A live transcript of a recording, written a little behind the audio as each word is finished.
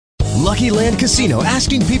Lucky Land Casino,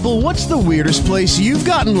 asking people, what's the weirdest place you've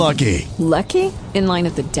gotten lucky? Lucky? In line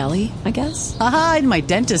at the deli, I guess? Aha, in my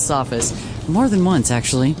dentist's office. More than once,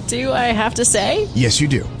 actually. Do I have to say? Yes, you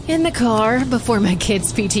do. In the car before my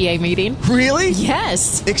kids' PTA meeting. Really?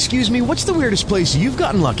 Yes. Excuse me, what's the weirdest place you've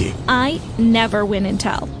gotten lucky? I never win and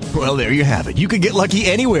tell. Well, there you have it. You can get lucky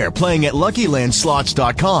anywhere, playing at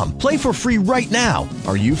LuckyLandSlots.com. Play for free right now.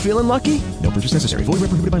 Are you feeling lucky? No purchase necessary. Void where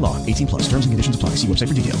prohibited by law. 18+. Terms and conditions apply. See website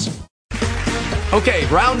for details. Okay,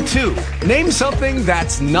 round two. Name something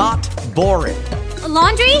that's not boring. A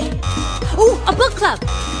laundry? Ooh, a book club.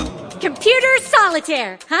 Computer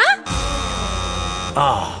solitaire, huh?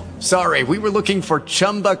 Ah, sorry. We were looking for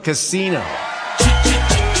Chumba Casino.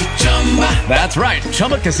 That's right.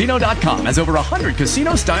 ChumbaCasino.com has over 100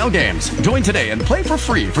 casino-style games. Join today and play for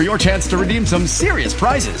free for your chance to redeem some serious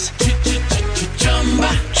prizes.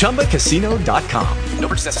 ChumbaCasino.com. No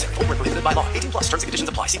purchase necessary. Void where prohibited by law. 18+. Terms and conditions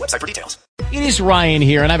apply. See website for details. It is Ryan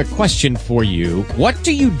here, and I have a question for you. What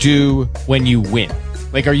do you do when you win?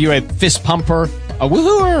 Like, are you a fist pumper, a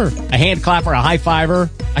woohooer, a hand clapper, a high fiver?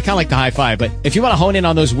 I kind of like the high five, but if you want to hone in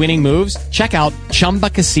on those winning moves, check out Chumba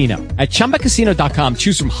Casino. At ChumbaCasino.com,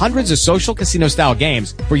 choose from hundreds of social casino-style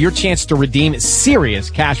games for your chance to redeem serious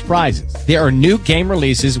cash prizes. There are new game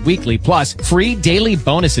releases weekly, plus free daily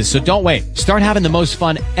bonuses. So don't wait. Start having the most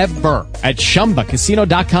fun ever at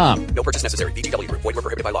ChumbaCasino.com. No purchase necessary. VGW. Void where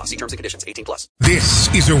prohibited by law. See terms and conditions. 18+.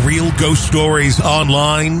 This is a Real Ghost Stories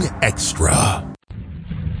Online Extra.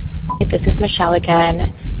 This is Michelle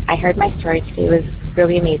again. I heard my story today. It was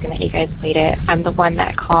really amazing that you guys played it. I'm the one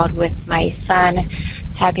that called with my son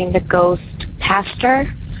having the ghost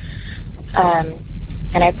pastor.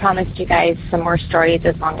 And I promised you guys some more stories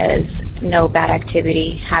as long as no bad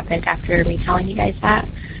activity happened after me telling you guys that.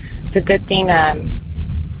 It's a good thing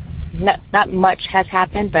not much has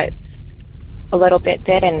happened, but a little bit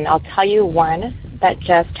did. And I'll tell you one that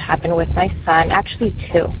just happened with my son. Actually,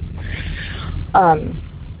 two.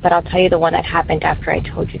 But I'll tell you the one that happened after I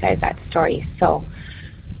told you guys that story. So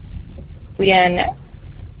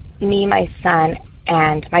me, my son,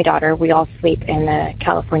 and my daughter, we all sleep in the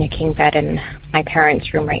California king bed in my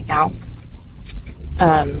parents' room right now.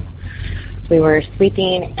 We were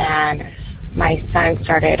sleeping, and my son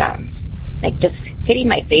started just hitting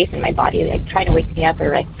my face and my body, like trying to wake me up,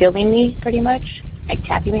 or like feeling me pretty much, like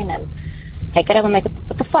tapping me. And then I get up, I'm like,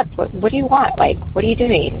 what the fuck? What do you want? Like, what are you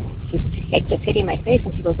doing? He's like just hitting my face,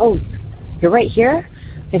 and he goes, oh, you're right here?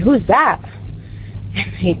 And who's that?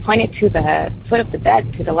 And he pointed to the foot of the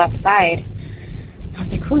bed to the left side. I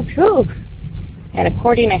was like, who's who? And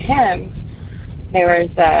according to him, there was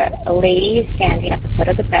a lady standing at the foot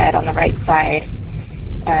of the bed on the right side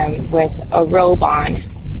with a robe on,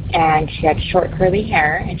 and she had short curly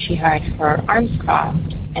hair, and she had her arms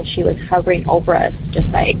crossed, and she was hovering over us, just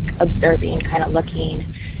like observing, kind of looking,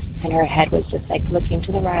 and her head was just like looking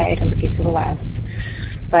to the right and looking to the left.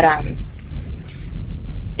 But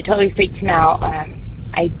it totally freaked me out.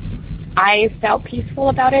 I felt peaceful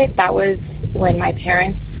about it. That was when my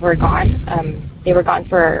parents were gone. They were gone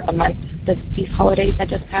for a month these holidays that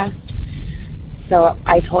just passed. So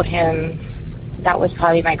I told him that was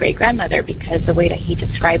probably my great-grandmother, because the way that he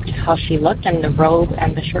described how she looked, and the robe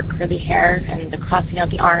and the short curly hair and the crossing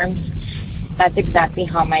of the arms, that's exactly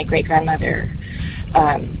how my great-grandmother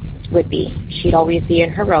would be. She'd always be in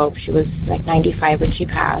her robe. She was like 95 when she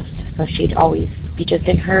passed, so she'd always be just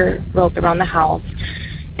in her robe around the house,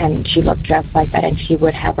 and she looked dressed like that, and she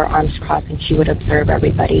would have her arms crossed, and she would observe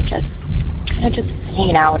everybody just kind of just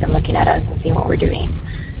hanging out and looking at us and seeing what we're doing.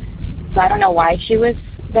 So I don't know why she was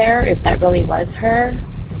there, if that really was her,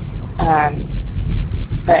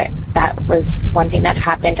 but that was one thing that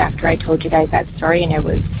happened after I told you guys that story, and it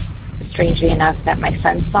was strangely enough that my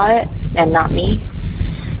son saw it and not me,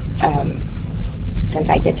 since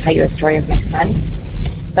I did tell you a story of my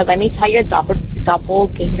son. But let me tell you a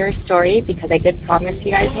doppelganger story, because I did promise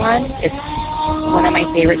you guys one. It's one of my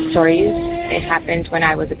favorite stories. It happened when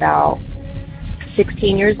I was about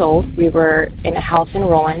 16 years old. We were in a house in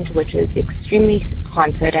Roland, which is extremely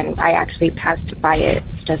haunted, and I actually passed by it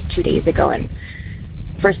just 2 days ago, and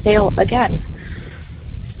for sale again.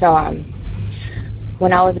 So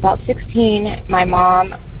when I was about 16, my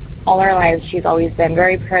mom, all our lives, she's always been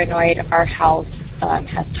very paranoid. Our house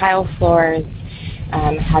has tile floors,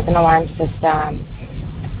 has an alarm system.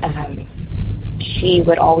 She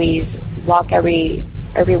would always lock every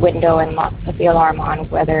window and put the alarm on,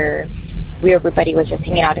 whether everybody was just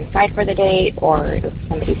hanging out inside for the day or if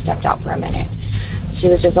somebody stepped out for a minute. She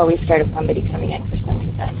was just always scared of somebody coming in for some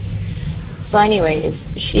reason. So anyways,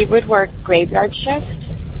 she would work graveyard shift,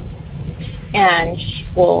 And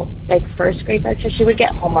first grade breakfast, she would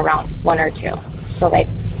get home around 1 or 2. So like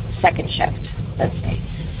second shift, let's say.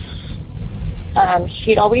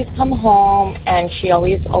 She'd always come home and she'd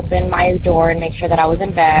always open my door and make sure that I was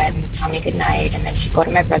in bed and tell me good night. And then she'd go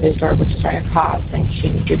to my brother's door, which is right across, and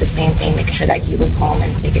she'd do the same thing, make sure that he was home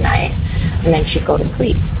and say good night. And then she'd go to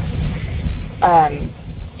sleep.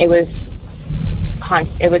 It was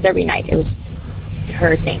every night. It was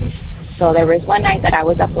her thing. So there was one night that I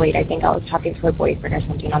was up late. I think I was talking to her boyfriend or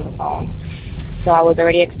something on the phone. So I was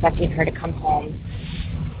already expecting her to come home.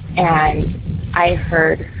 And I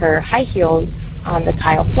heard her high heels on the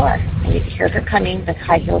tile floor. And you could hear her coming, the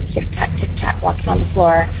high heels tick-tack, walking on the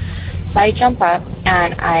floor. So I jump up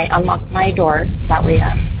and I unlock my door. That way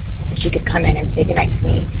she could come in and say goodnight to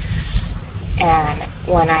me. And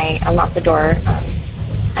when I unlocked the door,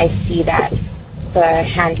 I see that the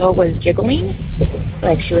handle was jiggling,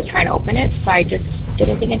 like she was trying to open it. So I just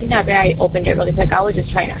didn't think anything of it. I opened it really quick. I was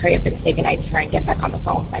just trying to hurry up and say goodnight to her and get back on the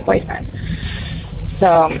phone with my boyfriend. So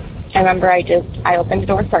I remember I opened the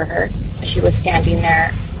door for her. She was standing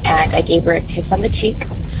there, and I gave her a kiss on the cheek.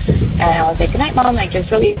 And I was like, good night, Mom, like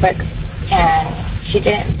just really quick. And she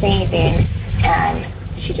didn't say anything, and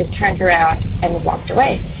she just turned around and walked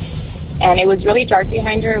away. And it was really dark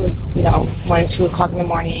behind her. It was, 1, 2 o'clock in the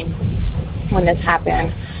morning when this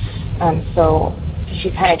happened. So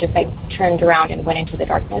she kind of just like turned around and went into the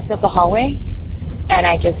darkness of the hallway. And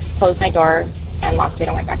I just closed my door and locked it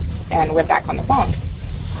and went back on the phone.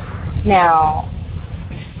 Now,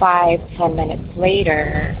 5-10 minutes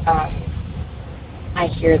later, I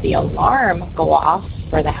hear the alarm go off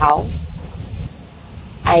for the house.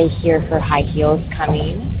 I hear her high heels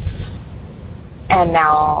coming. And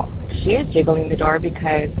now she is jiggling the door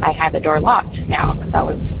because I had the door locked now because I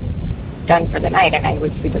was done for the night and I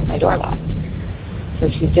would sleep with my door locked. So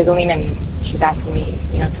she's jiggling and she's asking me,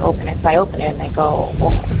 to open it. So I open it and I go,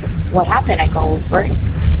 well, what happened? I go,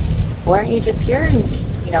 weren't you just here? And,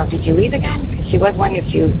 did you leave again? Because she was wondering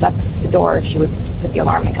if she left the door, if she would put the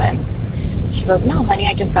alarm again. She goes, no, honey,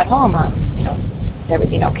 I just got home. Is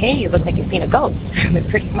everything okay? You look like you've seen a ghost.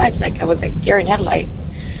 Pretty much. Like I was like deer in headlights.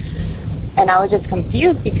 And I was just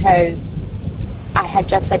confused because I had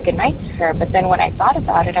just said goodnight to her. But then when I thought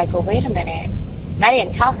about it, I go, wait a minute. And I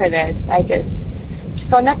didn't tell her this. She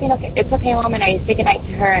goes, nothing, okay. It's okay, Mom. And I say goodnight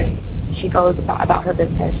to her, and she goes about her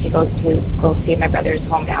business. She goes to go see my brother's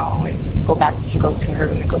home now and go back. She goes to her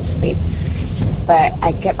room and goes to sleep. But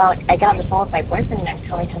I get on the phone with my boyfriend, and I'm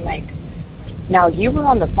telling him, like, now you were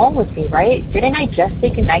on the phone with me, right? Didn't I just say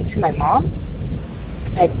goodnight to my mom?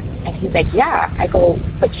 And he's like, yeah. I go,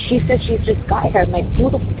 but she said she's just got here. I'm like, who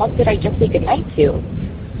the fuck did I just say goodnight to?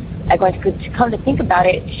 I go, to come to think about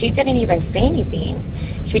it, she didn't even say anything.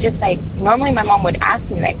 She just normally my mom would ask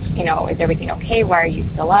me, is everything okay? Why are you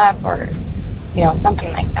still up? Or,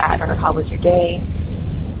 something like that. Or how was your day?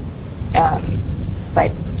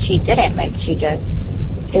 But she didn't.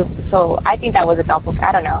 So I think that was a doppelganger.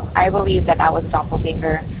 I don't know. I believe that was a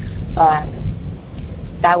doppelganger.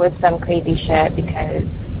 That was some crazy shit because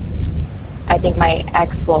I think my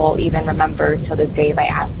ex will even remember till this day if I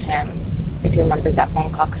asked him if he remembers that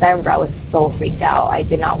phone call. Because I remember I was so freaked out. I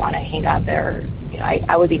did not want to hang out there.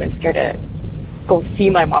 I was even scared to go see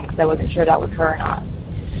my mom because I wasn't sure that was her or not.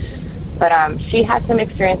 But she had some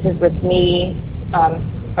experiences with me,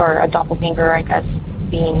 or a doppelganger, I guess,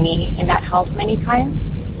 being me in that house many times.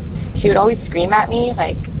 She would always scream at me,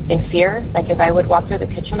 in fear. If I would walk through the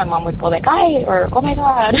kitchen, my mom would go hi, or oh my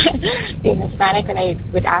God, being Hispanic, and I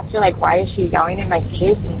would ask her, why is she yelling in my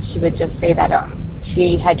face? And she would just say that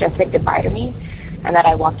she had just said goodbye to me and that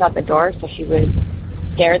I walked out the door, so she was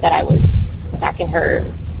scared that I was back in her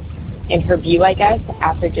view, I guess,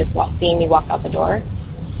 after just seeing me walk out the door.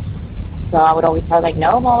 So I would always tell her,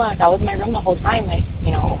 no, Mama, that was my room the whole time.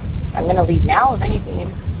 I'm going to leave now, if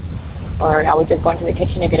anything. Or I would just go into the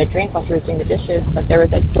kitchen to get a drink while she was doing the dishes. But there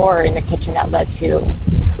was a door in the kitchen that led to,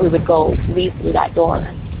 we would leave through that door.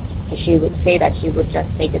 And she would say that she would just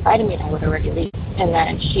say goodbye to me and I would already leave. And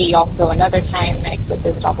then she also, another time, with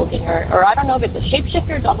this doppelganger, or I don't know if it's a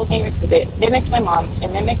shapeshifter or doppelganger, because it mimicked my mom,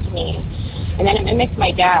 it mimicked me, and then it mimicked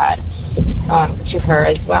my dad to her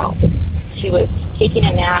as well. She was taking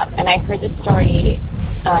a nap, and I heard this story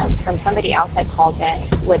from somebody else that called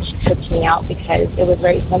in, which tripped me out because it was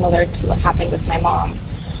very similar to what happened with my mom.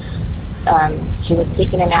 She was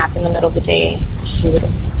taking a nap in the middle of the day. She would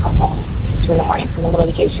come home 2 in the morning. So in the middle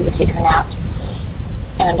of the day, she would take her nap.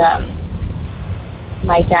 And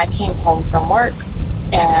my dad came home from work,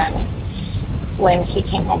 and when he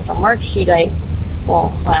came home from work, she let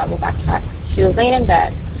me backtrack. She was laying in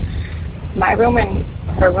bed. My room and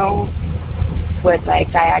her room would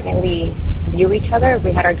diagonally view each other.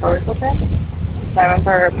 We had our doors open. So I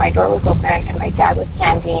remember my door was open and my dad was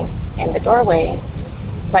standing in the doorway.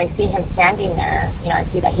 So I see him standing there. You know, I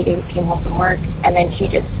see that he came home from work. And then she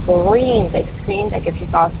just screamed like if she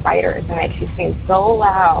saw spiders. And like she screamed so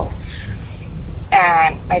loud.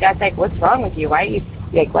 And my dad's like, "What's wrong with you? Why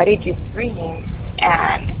did you scream?"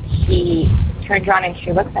 And he turns around and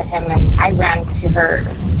she looks at him, and I ran to her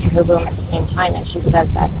room at the same time, and she says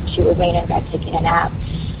that she was laying in bed taking a nap.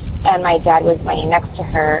 And my dad was laying next to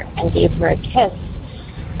her and gave her a kiss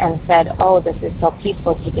and said, "Oh, this is so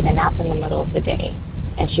peaceful, taking a nap in the middle of the day."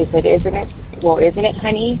 And she said, isn't it,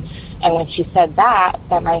 honey? And when she said that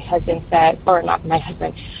my husband said, or not my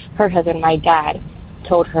husband, her husband, my dad,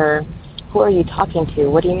 told her, "Who are you talking to?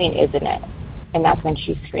 What do you mean, isn't it?" And that's when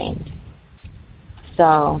she screamed.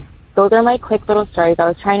 So those are my quick little stories. I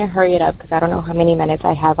was trying to hurry it up because I don't know how many minutes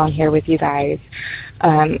I have on here with you guys.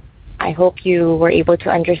 I hope you were able to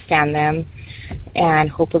understand them, and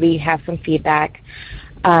hopefully you have some feedback.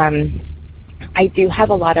 I do have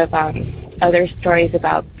a lot of other stories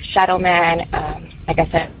about Shadow Man, like I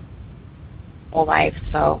said, whole life,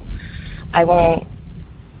 so I won't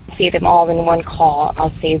say them all in one call.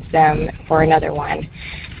 I'll save them for another one,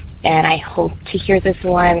 and I hope to hear this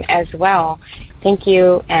one as well. Thank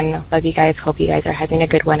you, and love you guys. Hope you guys are having a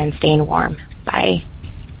good one and staying warm. Bye.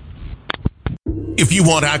 If you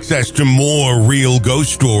want access to more Real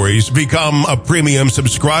Ghost Stories, become a premium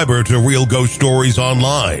subscriber to Real Ghost Stories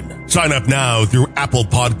Online. Sign up now through Apple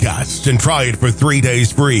Podcasts and try it for 3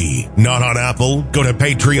 days free. Not on Apple? Go to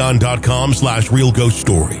patreon.com/Real Ghost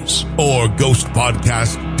Stories or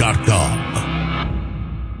ghostpodcast.com.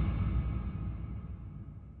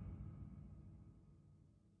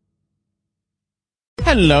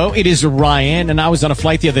 Hello, it is Ryan, and I was on a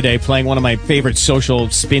flight the other day playing one of my favorite social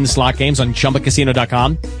spin slot games on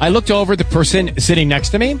ChumbaCasino.com. I looked over at the person sitting next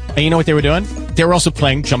to me, and you know what they were doing? They were also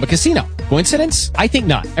playing Chumba Casino. Coincidence? I think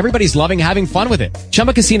not. Everybody's loving having fun with it.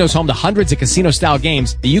 Chumba Casino is home to hundreds of casino-style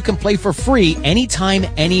games that you can play for free anytime,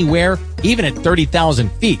 anywhere, even at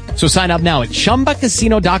 30,000 feet. So sign up now at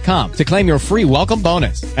ChumbaCasino.com to claim your free welcome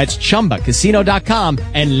bonus. That's ChumbaCasino.com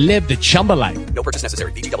and live the Chumba life. No purchase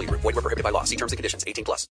necessary. VGW. Void where prohibited by law. See terms and conditions.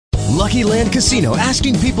 18+. Lucky Land Casino,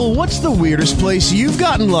 asking people, what's the weirdest place you've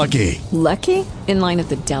gotten lucky? Lucky? In line at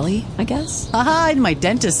the deli, I guess? Aha, in my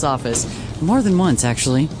dentist's office. More than once,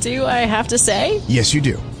 actually. Do I have to say? Yes, you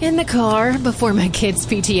do. In the car before my kids'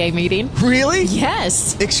 PTA meeting. Really?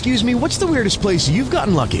 Yes. Excuse me, what's the weirdest place you've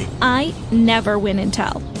gotten lucky? I never win and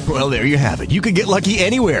tell. Well, there you have it. You can get lucky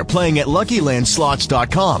anywhere, playing at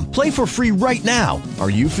LuckyLandSlots.com. Play for free right now. Are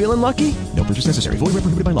you feeling lucky? No purchase necessary. Void where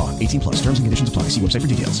prohibited by law. 18+. Terms and conditions apply. See website for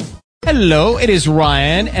details. Hello, it is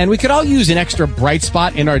Ryan, and we could all use an extra bright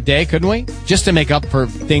spot in our day, couldn't we? Just to make up for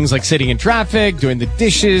things like sitting in traffic, doing the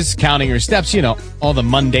dishes, counting your steps, you know, all the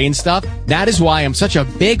mundane stuff. That is why I'm such a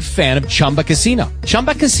big fan of Chumba Casino.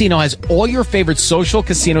 Chumba Casino has all your favorite social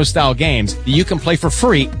casino-style games that you can play for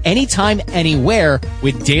free anytime, anywhere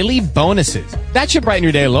with daily bonuses. That should brighten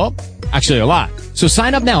your day a little. Actually, a lot. So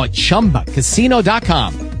sign up now at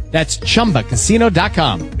ChumbaCasino.com. That's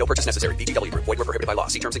ChumbaCasino.com. No purchase necessary. VGW. Void where prohibited by law.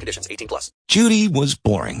 See terms and conditions. 18+. Judy was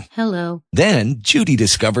boring. Hello. Then Judy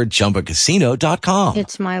discovered ChumbaCasino.com.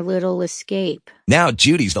 It's my little escape. Now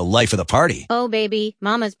Judy's the life of the party. Oh, baby,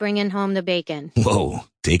 mama's bringing home the bacon. Whoa,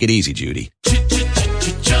 take it easy, Judy.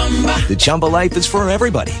 The Chumba life is for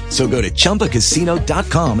everybody. So go to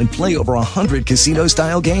ChumbaCasino.com and play over 100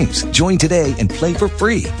 casino-style games. Join today and play for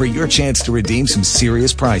free for your chance to redeem some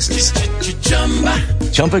serious prizes.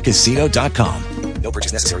 ChumbaCasino.com. No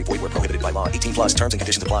purchase necessary. Void where prohibited by law. 18+. Terms and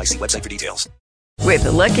conditions apply. See website for details. With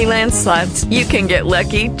the Lucky Land Slots, you can get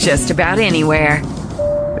lucky just about anywhere.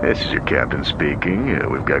 This is your captain speaking.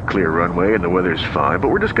 We've got clear runway and the weather's fine, but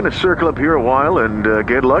we're just going to circle up here a while and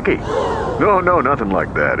get lucky. No, nothing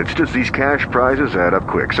like that. It's just these cash prizes add up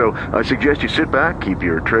quick. So I suggest you sit back, keep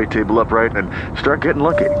your tray table upright, and start getting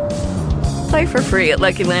lucky. Play for free at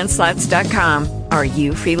LuckyLandSlots.com. Are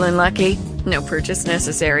you feeling lucky? No purchase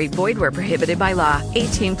necessary. Void where prohibited by law.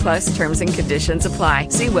 18+ terms and conditions apply.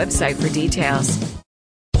 See website for details.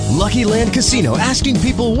 Lucky Land Casino, asking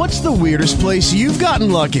people, what's the weirdest place you've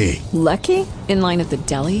gotten lucky? Lucky? In line at the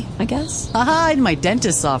deli, I guess? Aha, in my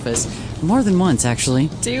dentist's office. More than once,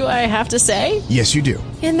 actually. Do I have to say? Yes, you do.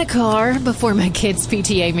 In the car before my kids'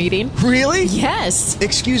 PTA meeting. Really? Yes.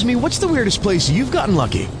 Excuse me, what's the weirdest place you've gotten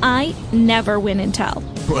lucky? I never win and tell.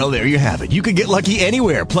 Well, there you have it. You can get lucky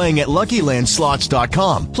anywhere, playing at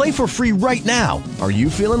LuckyLandSlots.com. Play for free right now. Are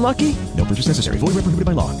you feeling lucky? No purchase necessary. Void where prohibited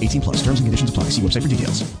by law. 18+. Terms and conditions apply. See website for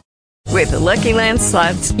details. With the Lucky Land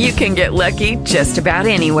Slots, you can get lucky just about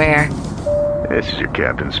anywhere. This is your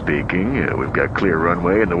captain speaking. We've got clear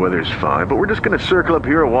runway and the weather's fine, but we're just going to circle up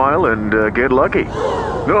here a while and get lucky.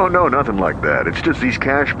 No, nothing like that. It's just these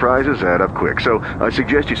cash prizes add up quick. So I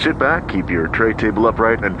suggest you sit back, keep your tray table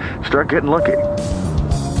upright, and start getting lucky.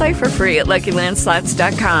 Play for free at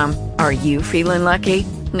LuckyLandSlots.com. Are you feeling lucky?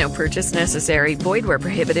 No purchase necessary. Void where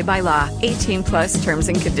prohibited by law. 18 plus terms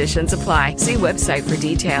and conditions apply. See website for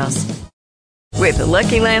details. With the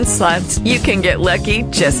Lucky Land Slots, you can get lucky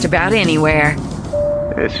just about anywhere.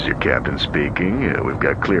 This is your captain speaking. We've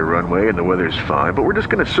got clear runway and the weather's fine, but we're just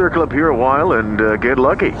going to circle up here a while and get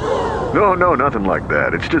lucky. No, nothing like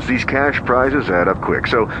that. It's just these cash prizes add up quick.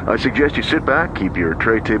 So I suggest you sit back, keep your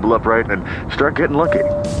tray table upright, and start getting lucky.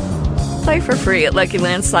 Play for free at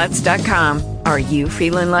LuckyLandSlots.com. Are you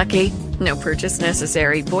feeling lucky? No purchase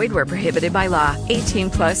necessary. Void where prohibited by law.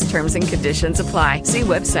 18 plus terms and conditions apply. See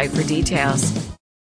website for details.